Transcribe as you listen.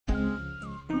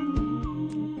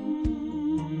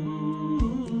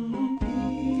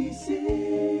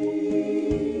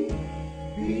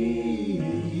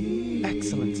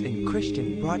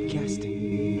Christian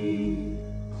Broadcasting.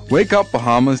 Wake up,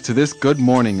 Bahamas, to this good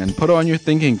morning and put on your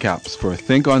thinking caps for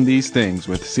Think on These Things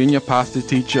with Senior Pastor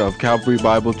Teacher of Calvary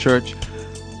Bible Church,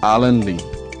 Alan Lee.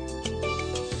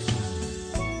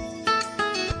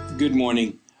 Good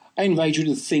morning. I invite you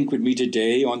to think with me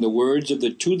today on the words of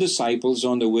the two disciples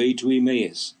on the way to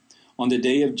Emmaus, on the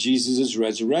day of Jesus'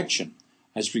 resurrection,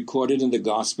 as recorded in the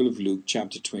Gospel of Luke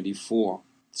chapter 24,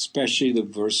 especially the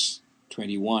verse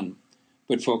 21.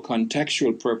 But for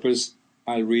contextual purpose,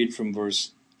 I'll read from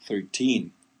verse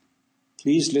 13.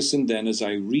 Please listen then as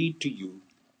I read to you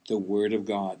the word of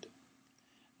God.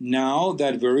 Now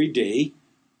that very day,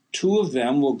 two of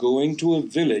them were going to a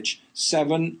village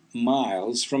 7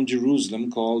 miles from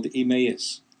Jerusalem called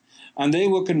Emmaus, and they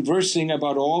were conversing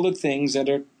about all the things that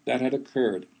had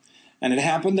occurred. And it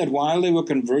happened that while they were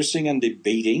conversing and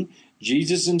debating,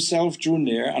 Jesus himself drew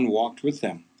near and walked with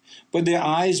them. But their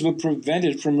eyes were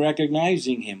prevented from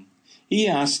recognizing him. He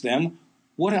asked them,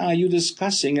 "What are you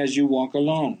discussing as you walk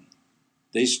along?"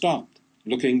 They stopped,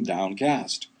 looking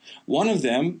downcast. One of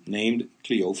them, named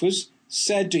Cleophas,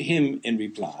 said to him in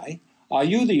reply, "Are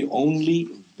you the only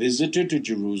visitor to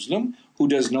Jerusalem who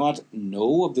does not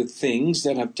know of the things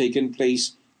that have taken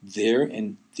place there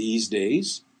in these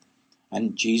days?"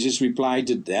 And Jesus replied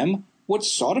to them, "What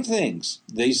sort of things?"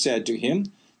 They said to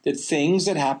him, "The things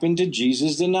that happened to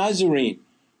Jesus the Nazarene,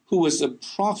 who was a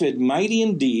prophet mighty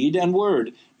in deed and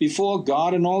word before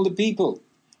God and all the people.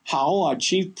 How our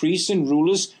chief priests and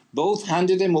rulers both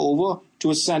handed him over to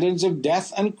a sentence of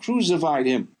death and crucified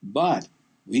him. But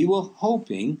we were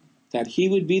hoping that he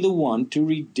would be the one to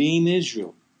redeem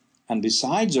Israel. And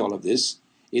besides all of this,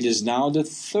 it is now the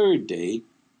 3rd day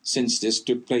since this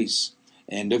took place."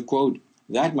 End of quote.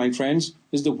 That, my friends,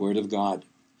 is the word of God.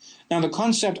 Now, the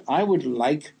concept I would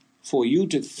like for you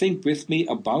to think with me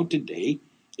about today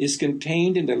is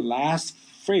contained in the last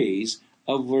phrase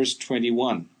of verse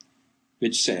 21,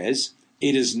 which says,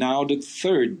 "It is now the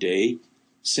 3rd day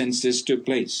since this took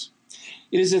place."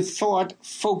 It is a thought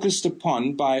focused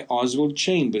upon by Oswald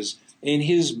Chambers in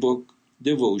his book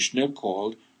devotional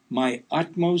called My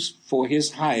Utmost for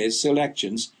His Highest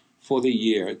Selections for the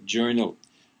Year Journal,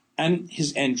 and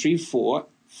his entry for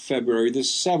February the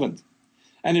 7th.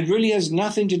 And it really has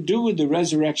nothing to do with the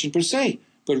resurrection per se,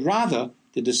 but rather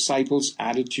the disciples'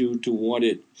 attitude toward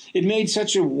it. It made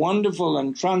such a wonderful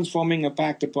and transforming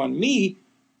impact upon me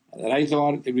that I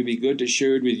thought it would be good to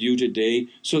share it with you today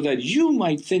so that you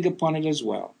might think upon it as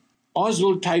well.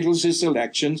 Oswald titles his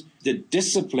selections The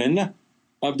Discipline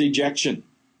of Dejection.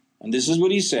 And this is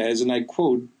what he says, and I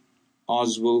quote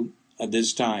Oswald at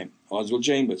this time, Oswald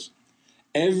Chambers.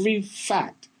 "Every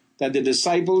fact that the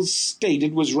disciples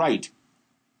stated was right,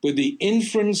 but the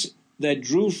inference that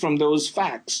drew from those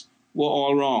facts were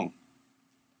all wrong.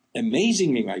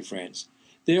 Amazingly, my friends,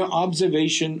 their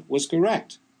observation was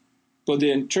correct, but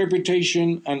their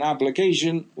interpretation and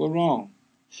application were wrong."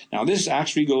 Now, this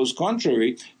actually goes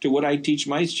contrary to what I teach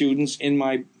my students in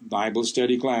my Bible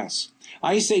study class.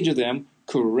 I say to them,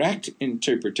 correct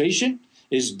interpretation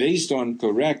is based on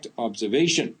correct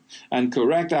observation, and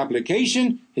correct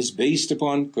application is based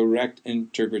upon correct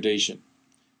interpretation.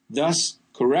 Thus,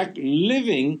 correct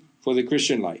living for the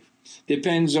Christian life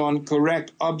depends on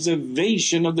correct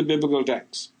observation of the biblical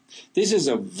text. This is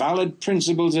a valid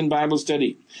principle in Bible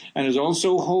study, and it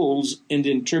also holds in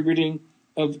the interpreting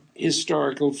of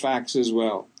historical facts as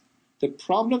well. The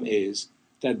problem is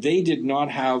that they did not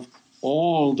have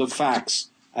all the facts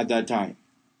at that time.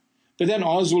 But then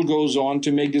Oswald goes on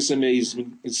to make this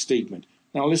amazing statement.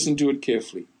 Now listen to it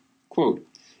carefully. Quote,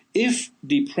 "If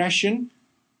depression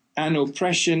and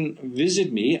oppression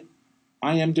visit me,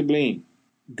 I am to blame.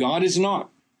 God is not,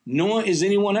 nor is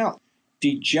anyone else.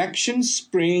 Dejection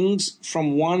springs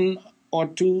from one or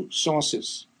two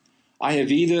sources. I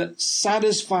have either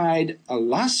satisfied a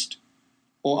lust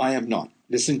or I have not."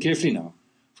 Listen carefully now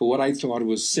for what I thought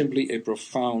was simply a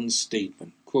profound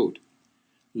statement. Quote,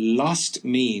 "Lust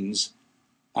means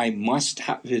I must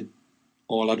have it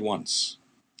all at once."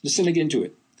 Listen again to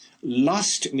it.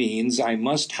 Lust means I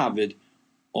must have it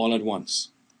all at once.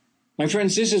 My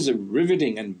friends, this is a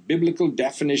riveting and biblical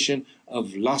definition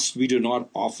of lust we do not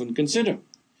often consider.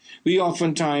 We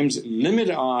oftentimes limit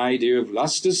our idea of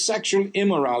lust to sexual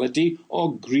immorality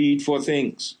or greed for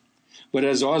things. But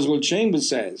as Oswald Chambers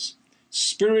says,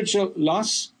 spiritual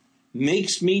lust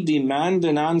makes me demand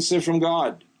an answer from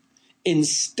God,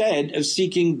 instead of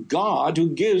seeking God who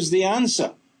gives the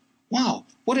answer. Wow,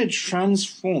 what a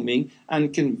transforming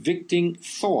and convicting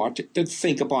thought to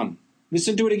think upon.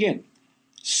 Listen to it again.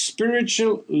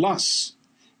 Spiritual lust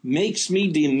makes me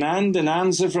demand an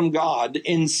answer from God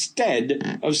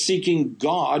instead of seeking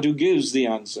God who gives the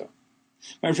answer.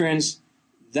 My friends,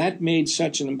 that made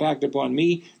such an impact upon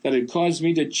me that it caused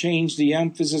me to change the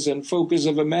emphasis and focus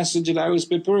of a message that I was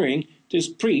preparing to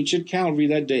preach at Calvary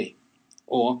that day,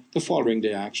 or the following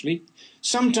day, actually.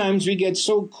 Sometimes we get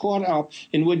so caught up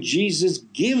in what Jesus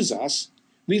gives us,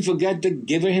 we forget the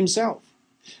giver himself.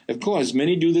 Of course,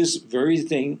 many do this very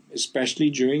thing, especially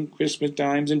during Christmas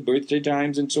times and birthday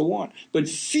times and so on. But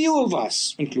few of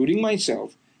us, including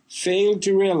myself, fail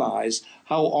to realize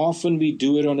how often we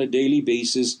do it on a daily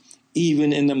basis,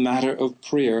 even in the matter of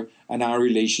prayer and our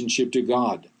relationship to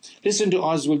God. Listen to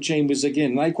Oswald Chambers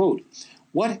again, and I quote,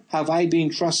 "What have I been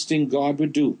trusting God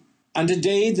would do? And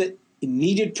today, the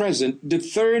immediate present, the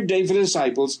third day for the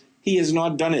disciples, he has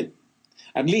not done it.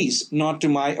 At least not to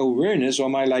my awareness or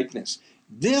my likeness.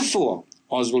 Therefore,"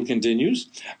 Oswald continues,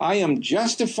 "I am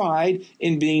justified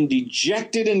in being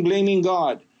dejected and blaming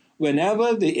God.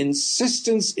 Whenever the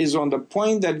insistence is on the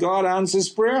point that God answers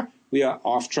prayer, we are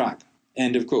off track."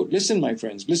 End of quote. Listen, my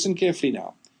friends, listen carefully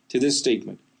now to this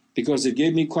statement, because it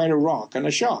gave me quite a rock and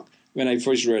a shock when I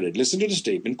first read it. Listen to the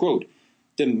statement, quote,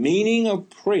 "The meaning of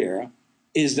prayer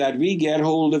is that we get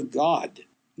hold of God,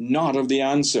 not of the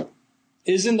answer."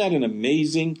 Isn't that an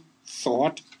amazing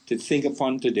thought to think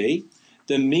upon today?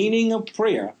 The meaning of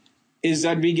prayer is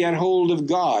that we get hold of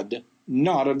God,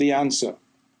 not of the answer.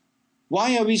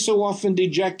 Why are we so often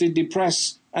dejected,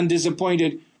 depressed, and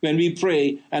disappointed when we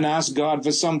pray and ask God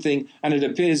for something and it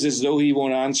appears as though he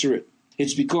won't answer it?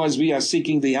 It's because we are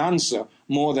seeking the answer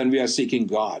more than we are seeking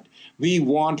God. We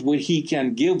want what he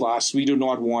can give us. We do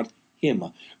not want him.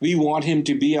 We want him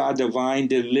to be our divine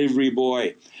delivery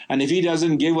boy. And if he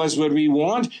doesn't give us what we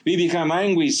want, we become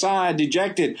angry, sad,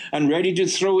 dejected, and ready to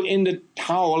throw in the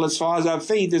towel as far as our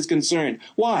faith is concerned.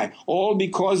 Why? All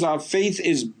because our faith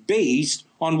is based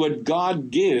on what God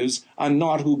gives and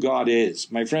not who God is.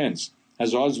 My friends,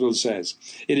 as Oswald says,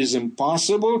 it is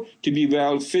impossible to be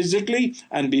well physically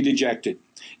and be dejected.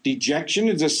 Dejection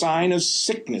is a sign of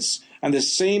sickness, and the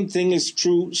same thing is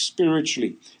true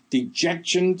spiritually.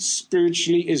 Dejection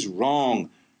spiritually is wrong,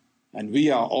 and we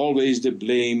are always to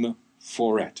blame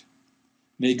for it.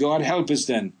 May God help us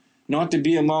then not to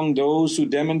be among those who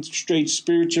demonstrate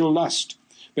spiritual lust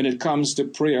when it comes to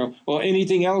prayer or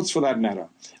anything else for that matter.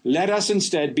 Let us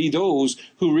instead be those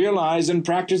who realize and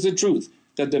practice the truth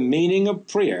that the meaning of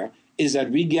prayer is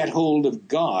that we get hold of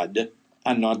God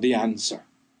and not the answer.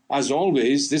 As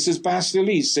always, this is Pastor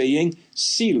Lee saying,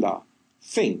 Selah,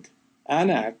 think and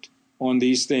act on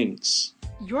these things.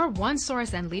 Your one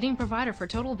source and leading provider for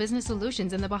total business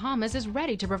solutions in the Bahamas is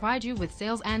ready to provide you with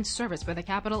sales and service with a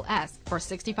capital S. For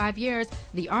 65 years,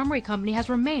 the Armory Company has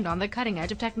remained on the cutting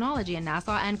edge of technology in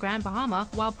Nassau and Grand Bahama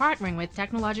while partnering with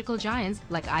technological giants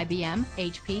like IBM,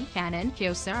 HP, Canon,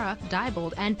 Kyocera,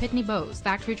 Diebold, and Pitney Bowes.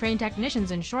 Factory-trained technicians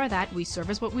ensure that "we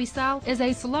service what we sell" is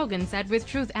a slogan said with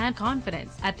truth and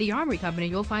confidence. At the Armory Company,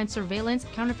 you'll find surveillance,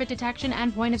 counterfeit detection,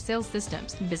 and point-of-sale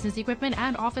systems, business equipment,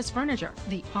 and office furniture.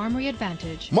 The Armory Advantage.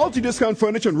 Multi-Discount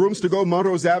Furniture and Rooms to Go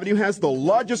Montrose Avenue has the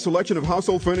largest selection of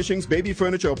household furnishings, baby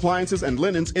furniture, appliances, and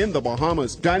linens in the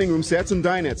Bahamas. Dining room sets and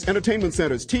dinettes, entertainment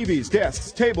centers, TVs,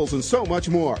 desks, tables, and so much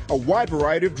more. A wide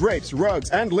variety of drapes, rugs,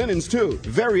 and linens too.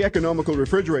 Very economical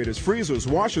refrigerators, freezers,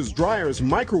 washers, dryers,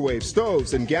 microwaves,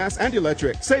 stoves, and gas and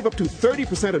electric. Save up to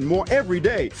 30% and more every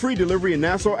day. Free delivery in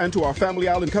Nassau and to our Family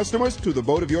Island customers to the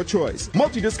boat of your choice.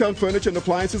 Multi-Discount Furniture and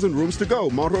Appliances and Rooms to Go,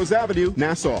 Montrose Avenue,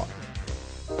 Nassau.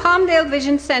 Palmdale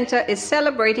Vision Center is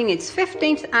celebrating its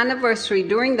 15th anniversary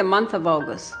during the month of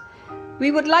August. We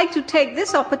would like to take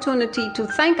this opportunity to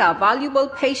thank our valuable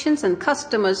patients and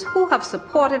customers who have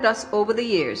supported us over the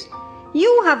years.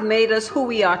 You have made us who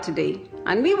we are today,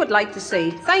 and we would like to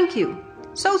say thank you.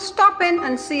 So stop in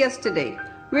and see us today.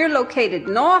 We're located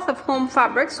north of Home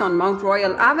Fabrics on Mount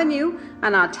Royal Avenue,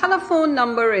 and our telephone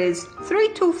number is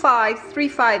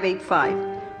 325-3585.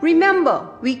 Remember,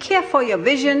 we care for your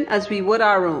vision as we would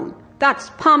our own. That's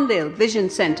Palmdale Vision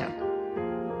Center.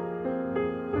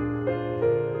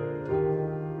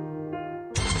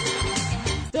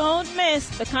 Don't miss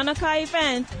the Kanaka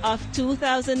event of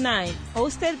 2009,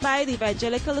 hosted by the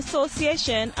Evangelical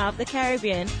Association of the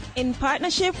Caribbean in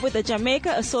partnership with the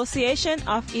Jamaica Association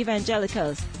of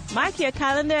Evangelicals. Mark your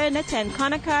calendar and attend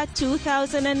Kanaka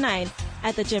 2009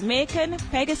 at the Jamaican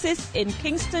Pegasus in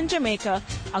Kingston, Jamaica,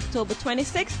 October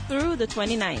 26th through the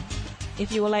 29th.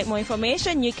 If you would like more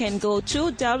information, you can go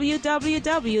to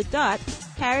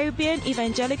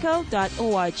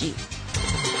www.caribbeanevangelical.org.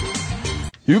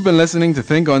 You've been listening to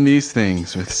Think on These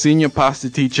Things with Senior Pastor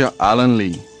Teacher Alan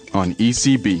Lee on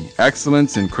ECB,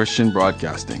 Excellence in Christian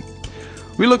Broadcasting.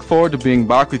 We look forward to being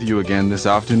back with you again this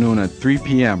afternoon at 3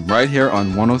 p.m. right here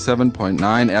on 107.9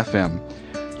 FM.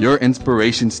 your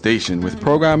inspiration station with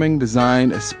programming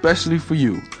designed especially for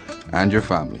you and your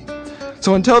family.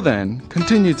 So until then,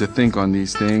 continue to think on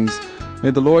these things.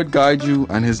 May the Lord guide you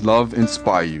and His love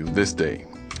inspire you this day.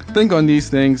 Think on These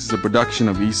Things is a production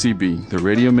of ECB, the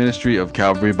radio ministry of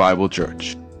Calvary Bible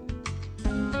Church.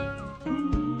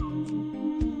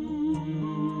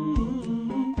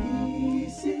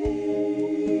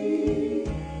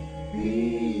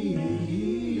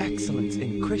 Excellence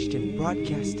in Christian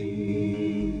Broadcasting.